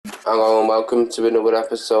Hello and welcome to another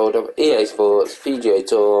episode of EA Sports PGA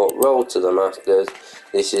Tour Road to the Masters.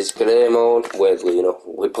 This is career mode. Weirdly enough,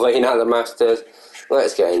 we're playing at the Masters.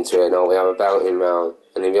 Let's get into it now. We have a belting round,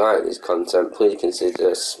 and if you like this content, please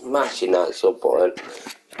consider smashing that sub button.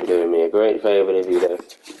 You're doing me a great favour if you do.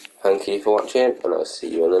 Thank you for watching, and I'll see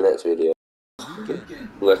you in the next video.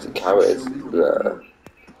 Left it carried. In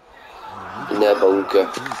their bunker.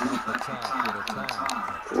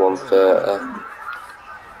 130.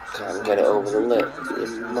 Can't get it over the lip.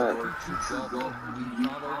 You're mad.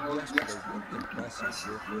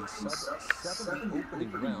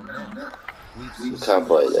 Can't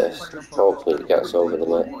play this. Hopefully it gets over the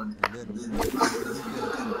lip.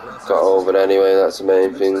 Got over anyway, that's the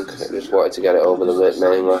main thing. I just wanted to get it over the lip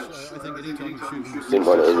mainly. Didn't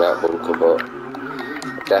want it in that bunker, but I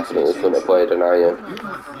definitely couldn't have played an iron.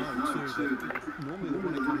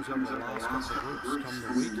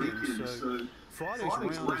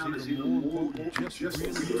 Friday's round is even more important, just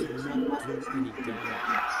really to not do any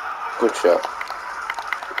damage. Good shot.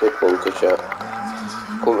 Good bunker shot.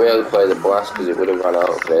 Couldn't really play the blast because it would have run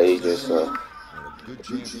out for ages, so.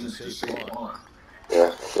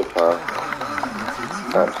 Yeah, good par.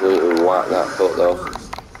 Absolutely whacked that foot though.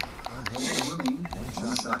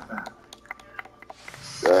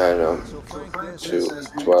 Yeah, no.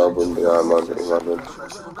 12 under, I'm on 11.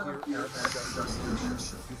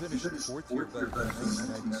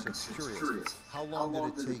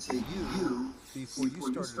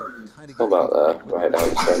 How about that? Right down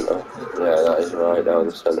the centre. Yeah, that is right down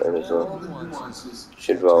the centre as well.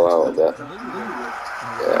 Should roll out a bit.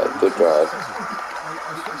 Yeah, good drive.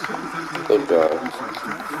 Good drive.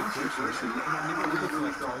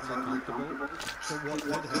 I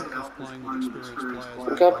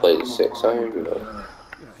think I played 6 iron, you know.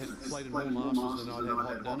 Had played in more Masters than I'd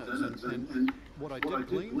had hot dinners, and what I did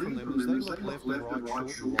glean from them is they look left and right,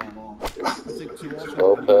 short and long. I think too often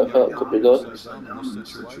Oh, perfect, could be good.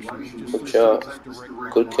 Good shot.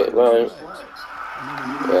 Good kick right.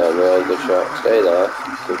 Yeah, really good shot. Stay there.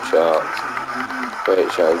 Good shot.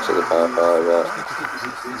 Great shot into the par 5 there.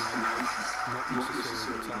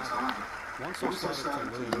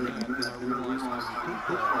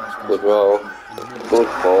 Good roll. Good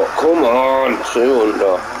putt. Come on! 2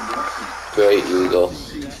 under. Great eagle.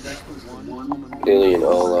 Nearly in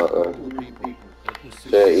all that then.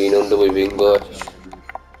 13 under with English.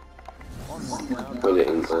 With it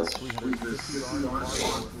English.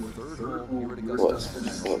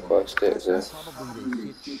 What class is it?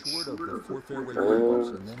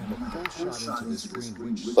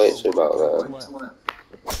 Plates about that.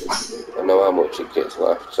 I know how much it gets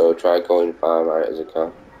left, so I'll try going far right as I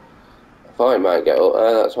can. I thought it might get up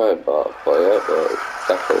there, that's why I thought I'd play it, but it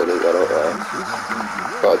definitely didn't get up there.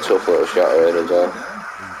 Got a tough little shot in as well.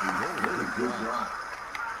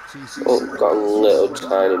 Oh, got a little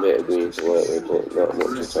tiny bit of green to work with, but not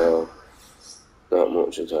much at all. Not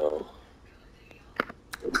much at all.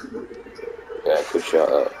 Yeah, good shot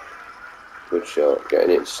that. Good shot.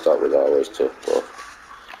 Getting it to stop was always tough, but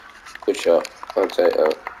good shot. I'll take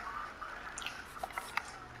that.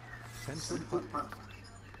 Is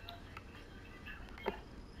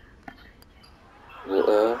it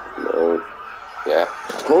there? No. Yeah.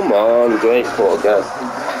 Come on, great putt again.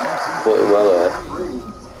 Put him well there.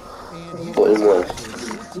 Put him well.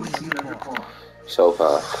 So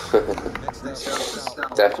far.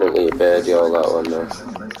 Definitely a birdie all that one though.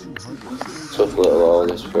 Tough little hole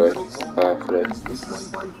this free. Par 3.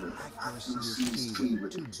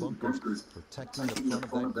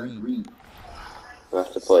 I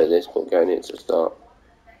have to play this, but getting it to start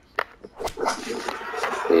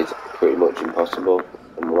is pretty much impossible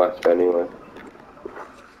on the left anyway.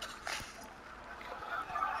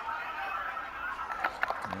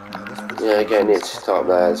 Yeah, getting it to stop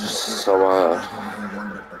there is so hard.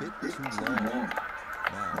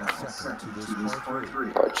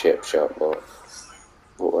 Got a chip shot, but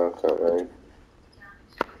well, I can't really.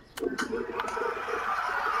 Look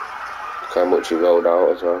how much he rolled out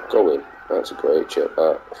as well. Go in. That's a great chip,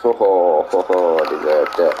 that. Oh, I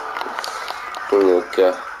deserved it.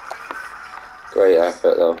 Great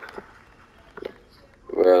effort, though.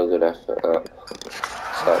 Real good effort, that.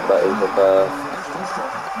 Start batting for par.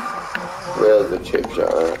 Real good chip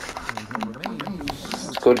shot, that.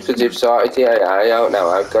 It's good because they've sorted the AI out now.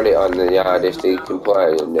 I've got it on the hardest he can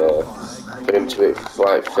play, and for him to be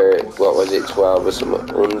like 30, what was it, 12 or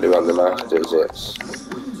something under on the Masters,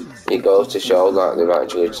 it goes to show that they've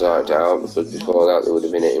actually sorted it out, because before that they would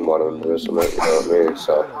have been hitting 100 or something, you know what I mean?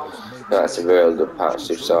 So that's a real good patch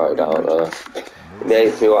they've sorted out there. It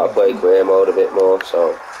makes me want to play career mode a bit more,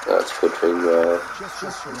 so that's a good thing there.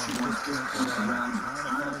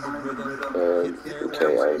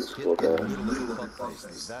 Okay, I scored there.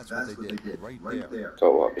 That's what they did right there.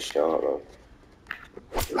 Don't want to be short though.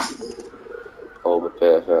 Over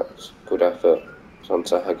perfect. Good effort. It's on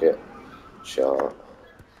to Haggett. Short.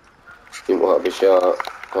 Didn't want to be short.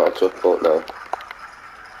 Got a tough putt now.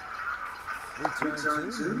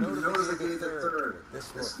 Return to Notificated the third.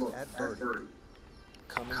 This look at birdie.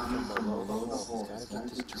 Coming from below the hole. He's got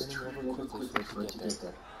to get this turning over quickly for it to get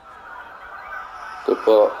there. Good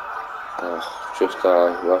putt. Oh, just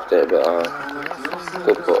high. Left it a bit high.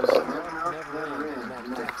 Good putt though.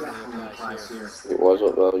 It was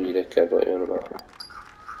up well, you dickhead, what are you on about?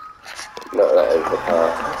 Not that over the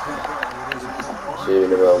park.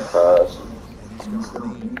 Shooting around cars.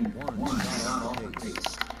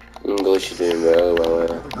 English is doing really well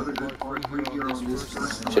here.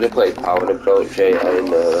 Should have played powered approach 8, I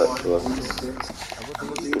didn't know that actually.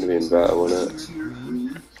 Would have been better, wouldn't it?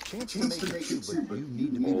 Chance to make it too, but you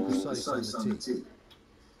need to be precise on the tee.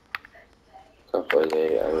 Can't play 8,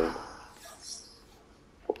 I mean.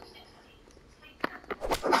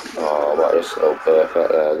 Oh, that is so perfect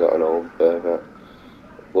there. I got an old perfect.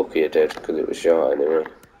 Lucky I did, because it was short anyway.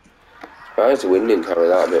 Surprised the wind didn't carry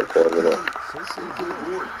that a bit further, didn't it?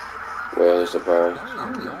 Really surprised.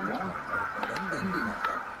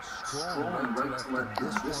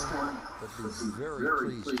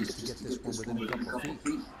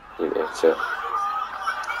 Didn't hit it.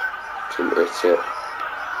 Didn't hit it.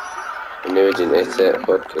 I knew he didn't hit it,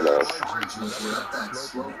 fucking hell.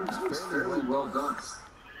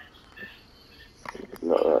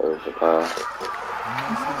 Not that over par.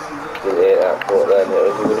 Didn't hit that putt then, it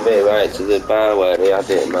was a bit right to the bar where he had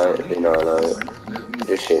it, might have been alright.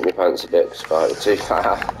 Just shit my pants a bit because it was too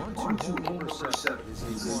far.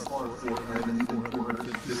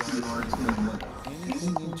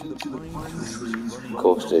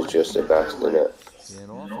 Coaster's just the best, isn't it?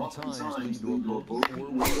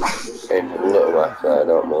 Same a little left there,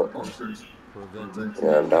 not much.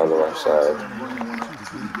 Yeah, I'm down the left side.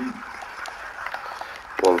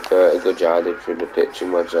 130, good yardage through the pitch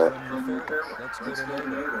and wedge out.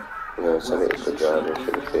 Yeah, 70 good yardage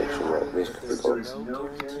through the pitch and wedge. This could be good.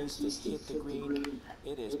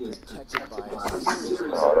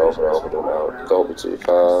 Oh, over now. Go be too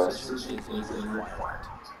far.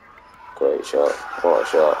 Great shot. What a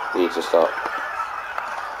shot. Need to stop.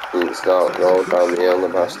 Need to stop. Roll down the hill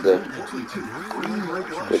and past the.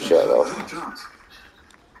 Good shot though.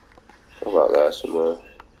 How about there somewhere?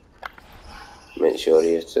 Make sure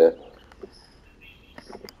he hits it.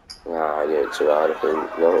 I hit it too hard, I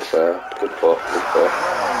think. No, it's there. Good putt, good putt.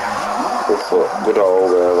 Good putt. Good hole,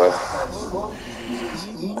 really.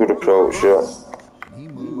 Good approach shot.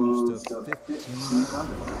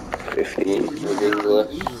 15 with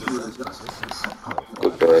English.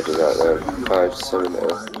 Good birdie that then. 5 to 7 now.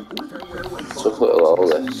 Tough little hole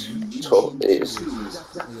this. Tough it is.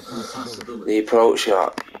 The approach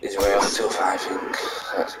shot is way off tough, I think.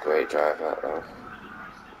 That's a great drive that though.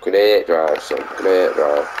 Great drive, son. Great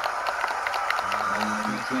drive.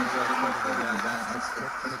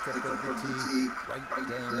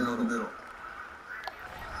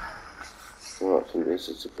 Oh, I think this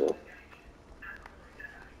is a good.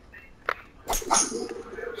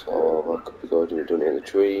 So what could we go do? Don't hit the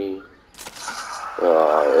tree. Oh,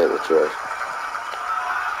 I hit the tree.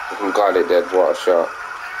 I'm glad it did. What a shot.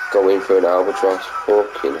 Going for an albatross.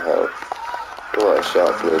 Fucking hell. What a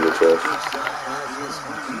shot from in the tree.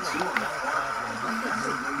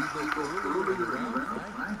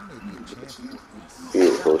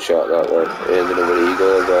 Beautiful shot that one. Here's another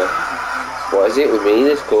eagle there. What is it with me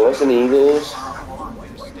this course and eagles?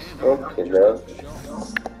 Fucking hell.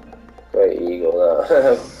 Great eagle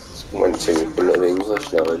that. Went to a little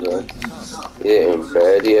English now as well. Yeah, and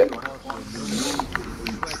birdie it.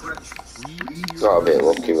 Got a bit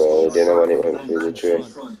lucky though, didn't I, when it went through the tree.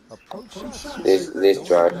 This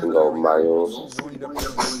drive can go miles.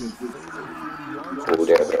 Pulled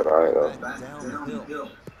it a bit right though.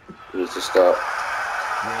 Needs to stop.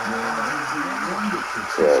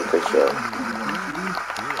 Yeah, good shot.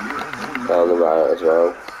 Down the right as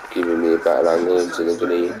well, giving me a better angle into the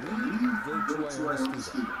green.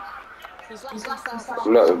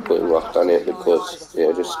 I'm not even putting left on it because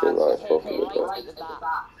it'll just spin like fucking a bit.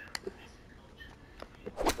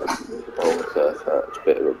 Oh, perfect. It's a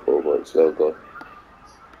bit of a pull, but it's still good.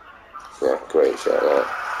 Yeah, great shot that.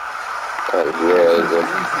 That was really good.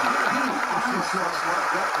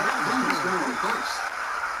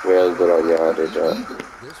 Real good on yardage, that.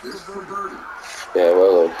 Yeah,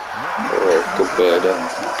 well done. Good bird.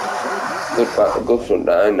 Good front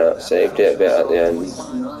nine. That saved it a bit at the end.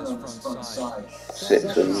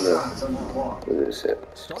 600. Was it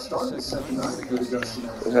 6? Was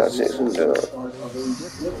that 600?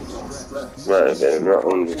 Might have been, not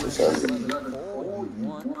 100%.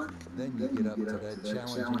 Then you get up to that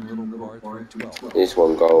challenging little par 312. This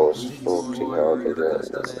one goes fucking hell, does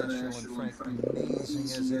it? National, and Frank, amazing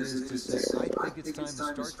as it is to say, I think it's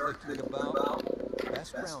time to start thinking about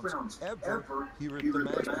best rounds ever here at the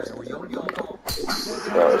Masters. Our young golfer.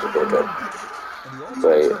 That was a good one.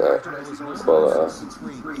 Great, quality.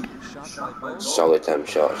 Solid 10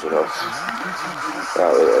 shots, you know.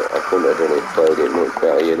 That was it. I couldn't have done it, played it much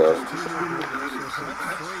better, you know.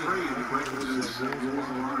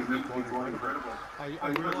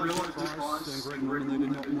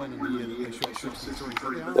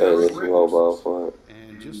 There's a mobile for it.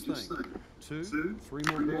 And just think, 2, 3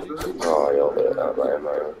 more birdies. Oh, you'll get that by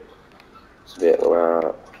man. It's a bit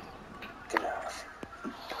like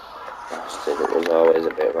bastard, it was always a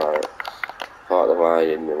bit like part of the line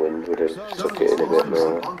in the wind would have took it in a bit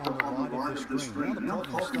more. On the right of the screen. Now the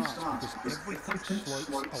problem starts because everything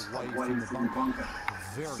slopes away from the bunker.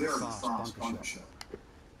 Very fast bunker shot.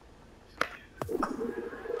 Yeah,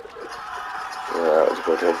 that was a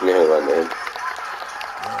good one. Nearly went in.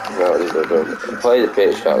 That was a good one. Play the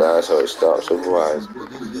pitch shot there so it stops, otherwise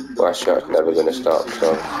last shot's never going to stop,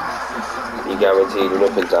 so you're guaranteed an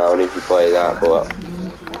up and down if you play that, but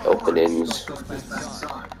up and ins,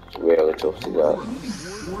 it's really tough to get.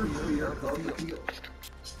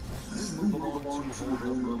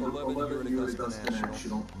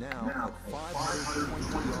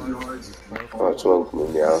 Oh, it's welcome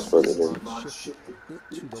in the house, but they didn't.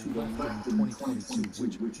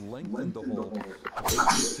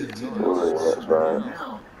 Oh, that's right.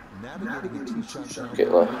 Get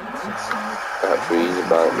left. That tree's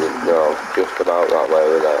about me. No, just about that way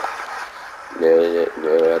with that. Nearly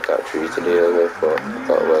had that tree to deal with, but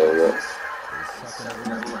got away with it.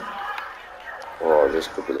 Oh, this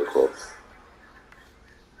could be the club.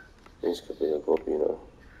 This could be the club, you know.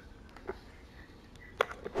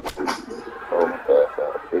 Oh,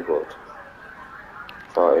 perfect. Big wood.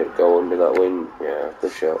 Thought it'd go under that wind. Yeah,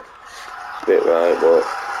 good shot. A bit right, but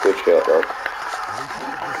good shot though.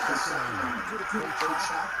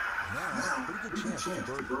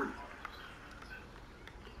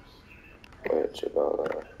 What's about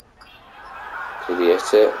that? Did he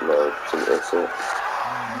hit it? No, didn't hit it.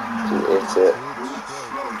 Didn't hit it.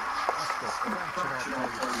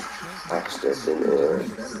 Bastard, didn't hit it.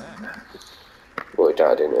 But he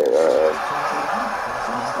died, didn't it?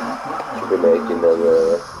 Should be making them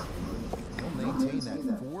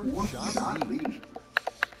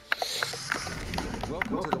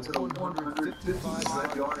Welcome to the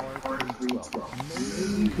 155-yard par 312.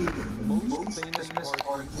 Most famous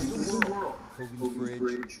par 3 in the world. Hogan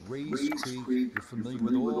Bridge, Rays Creek, you're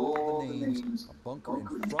familiar with all the names. A bunker in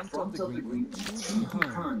front of the green, and 2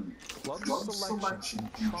 behind. Club selection,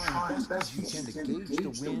 and trying best as you can to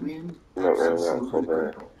gauge the wind. not really that club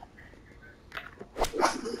there.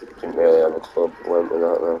 Didn't really have a club, went with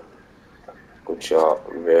that though. Good shot,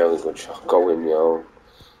 really good shot. Going, yo.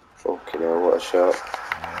 Fucking hell, what a shot.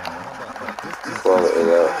 Quality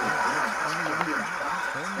there.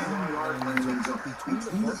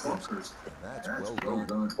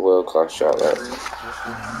 World class shot there.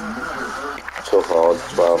 Tough hard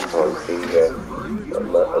 12 on PGA.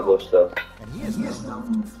 Augusta.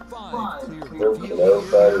 Fucking hell,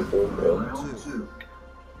 very good, bro.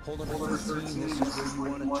 Hold on to the team. This is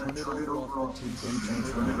where you want to turn it over off the tee.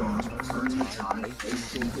 Turn it on. Turn the tide. Make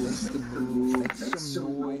the move. Make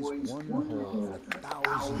some noise. One hole.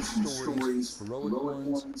 1,000 stories. Heroic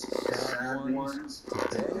ones. Sad ones.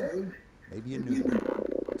 Today, maybe a new one.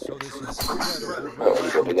 So this is That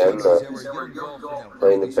was good again, but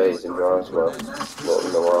playing the pace and drives, man. Not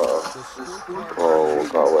in the water. Oh, we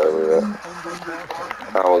got away with it.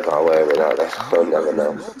 How we got away with that, I'll never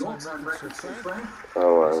know. Oh,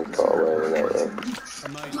 well, we got away with that, yeah.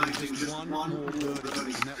 Amazing, just one more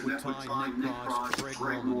birdie, and that would tie Nick Price,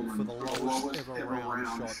 Greg Roman for the lowest ever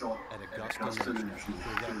round shot at Augusta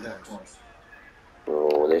National.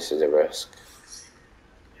 Oh, this is a risk.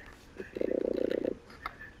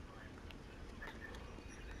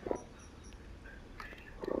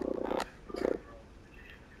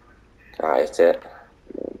 I hit it.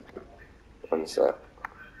 One sec.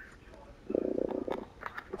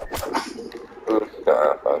 Not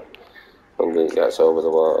that bad. Hopefully it gets over the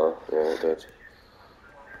water. Yeah, it did.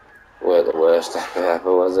 Weren't the worst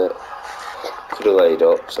ever, was it? Could have laid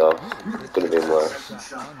up, so could have been worse.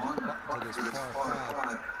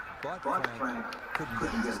 but Frank couldn't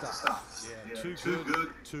get it to stop. Yeah, too good,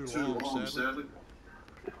 too long, sadly.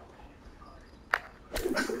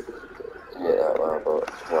 Yeah, that one, but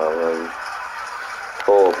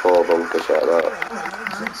well, poor bunker shot that.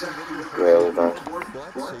 Really bad.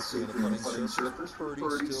 But safely on the putting surface,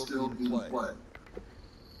 birdie still in play.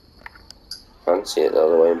 Fancy it the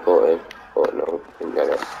other way and put in, but no, didn't get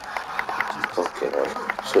it. Fucking hell.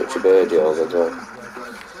 Such a birdie over there.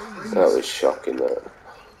 That was shocking, that.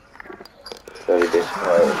 Very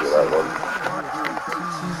disappointed with that one.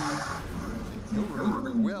 He'll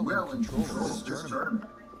remain well in control of this tournament.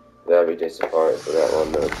 Very disappointed with that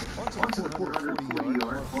one, though. On to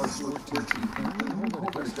 440-yard par 14. Only hole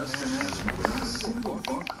at Augusta National.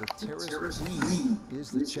 The Terrace Green is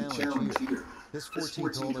the challenge here. This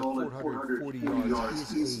 14th hole at 440 yards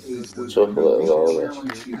is a good Tough little hole, there.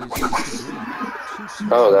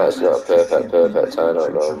 Oh, that's not perfect. I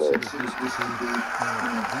don't know, mate.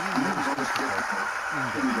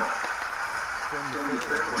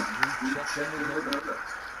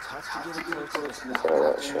 Oh,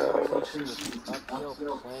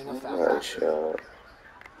 that's shot.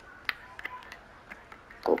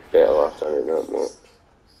 Oh, bit left, I didn't know that.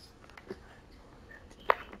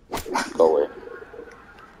 Go in.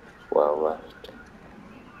 Well left.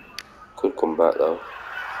 Could come back though.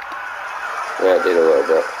 Yeah, it did a little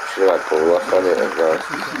bit. Should have had pull off on it as well.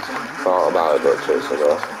 Thought about it, but took it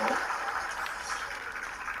off.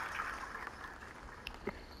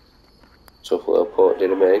 Tough little putt, did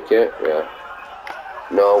he make it? Yeah.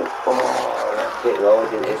 No. Oh, left it low,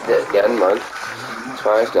 didn't hit it again, man.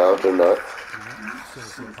 Twice now, I've done that.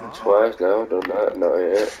 Twice now, I've done that, not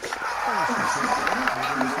hit it.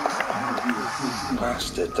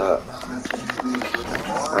 Bastard, that.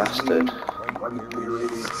 Bastard.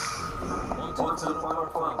 On to the final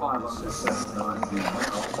par 5 on this session.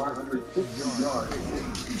 550 yards.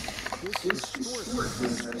 This Sports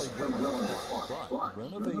has played well in this but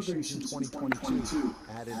renovations in 2022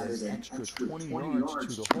 added an extra 20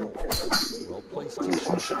 yards to the hole. Well-placed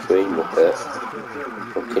tee. Green with it.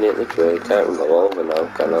 Looking at the tree, can't even go over now,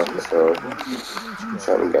 can I? No.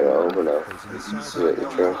 Can't even get it over now. See at the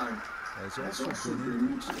tree.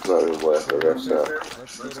 Not even worth the rest of that.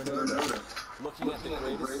 Looking at the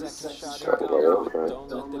greatest second shot Can't in get golf, over it.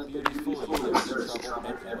 don't let the beauty fool you. There's trouble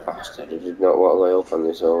everywhere. Bastard, he did not want to lay up on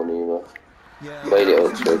this hole either. Laid it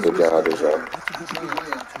up to a good yard as well.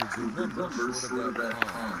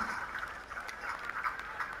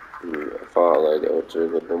 I thought I laid it up to a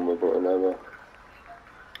good number, but I never.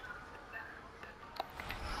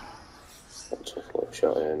 A tough little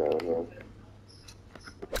shot here now, man.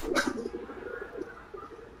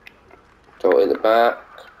 Don't hit the back.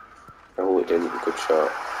 Oh, it didn't. Good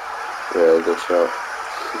shot. Really good shot.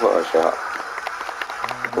 What a shot.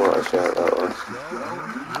 What a shot that was.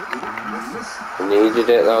 I needed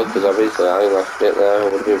it though, because obviously I left it there. I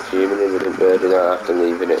would have been fuming if we didn't birdie that after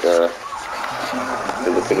leaving it there. I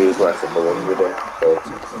think the produce left up 100 so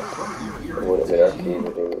I wouldn't be happy if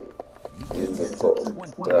I didn't put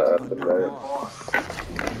that up and there.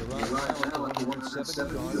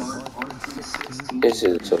 This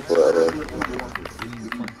is a tough one,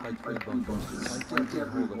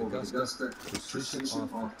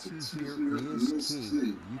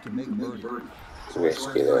 It's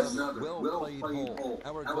risky there.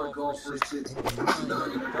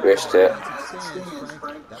 Risked it.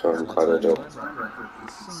 So I'm glad I done.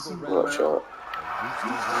 What a shot.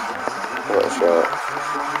 What a shot.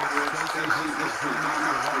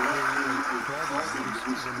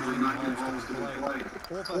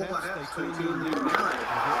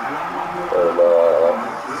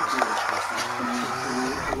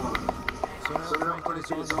 So now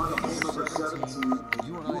Frank is on number 17.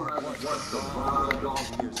 You and I have watched golf over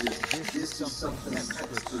the years. This is something extra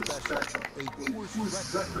special. A course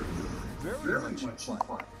record. Very much in play.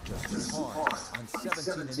 Just as hard. On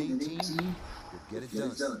 17 and 18, you'll get it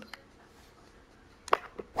done.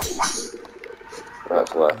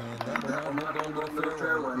 That's left. And that will not hold on to the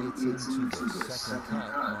fairway. It's into the second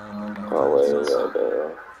cut. Oh, wait a little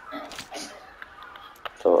bit.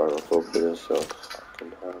 Thought I was up with this, so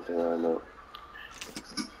fucking how did I know?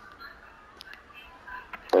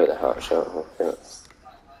 Wait, the half shot, look at it.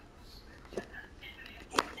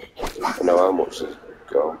 I know how much has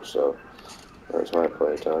gone, so that's my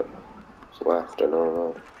play time. It's left and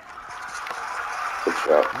all that. Good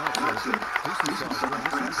shot.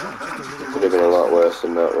 Could have been a lot worse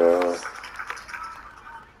than that, really.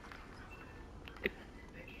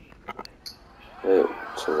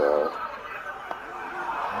 Too loud.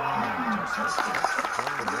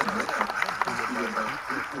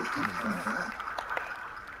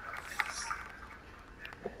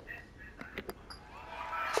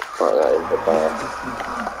 the bar.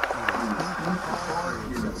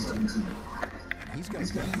 He's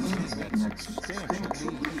got to maintain that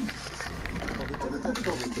substantial lead. Well, the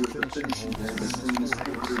difficulty with the finishing hole has been this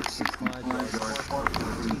 465-yard par 4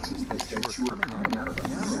 is that you are coming out of a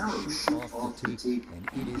narrow shoot off the tee,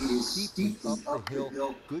 and it is steeply up the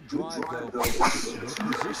hill. Good drive, though. Puts you in a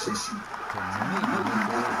position to maybe go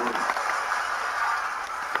forward.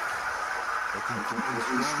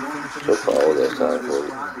 So far, all this time for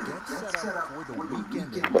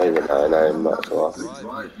play the 9-9 max off.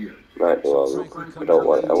 Might do all.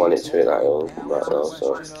 I want it to be like all right now, so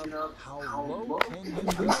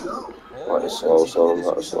like a slow song,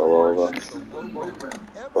 not a slow over.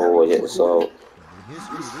 Oh, we hit the salt.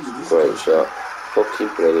 Great shot. Fucking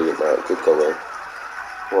brilliant, mate. Good going.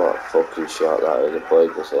 What a fucking shot that is. I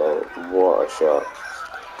played the salt. What a shot.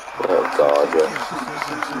 Oh, gorgeous.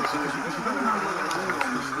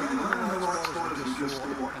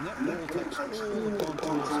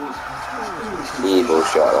 Evil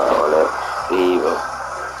shot that on it. Evil.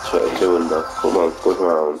 22 under. Come on, good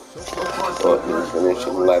round. Oh, he's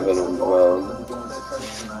finishing 11 under round.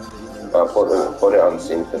 I put it on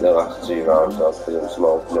sync for the last 2 rounds because I'm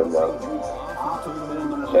smoking them now.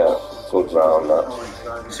 Yeah, good round that.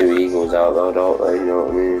 2 eagles out though, don't they? You know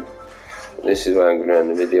what I mean? This is where I'm going to end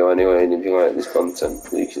the video anyway, and if you like this content,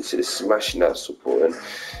 you consider smashing that support and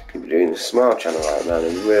keep doing a smart channel like that,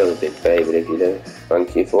 and a really big favour if you do.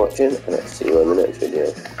 Thank you for watching, and I'll see you in the next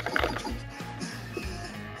video.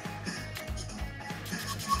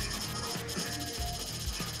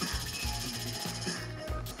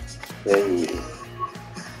 Thank you.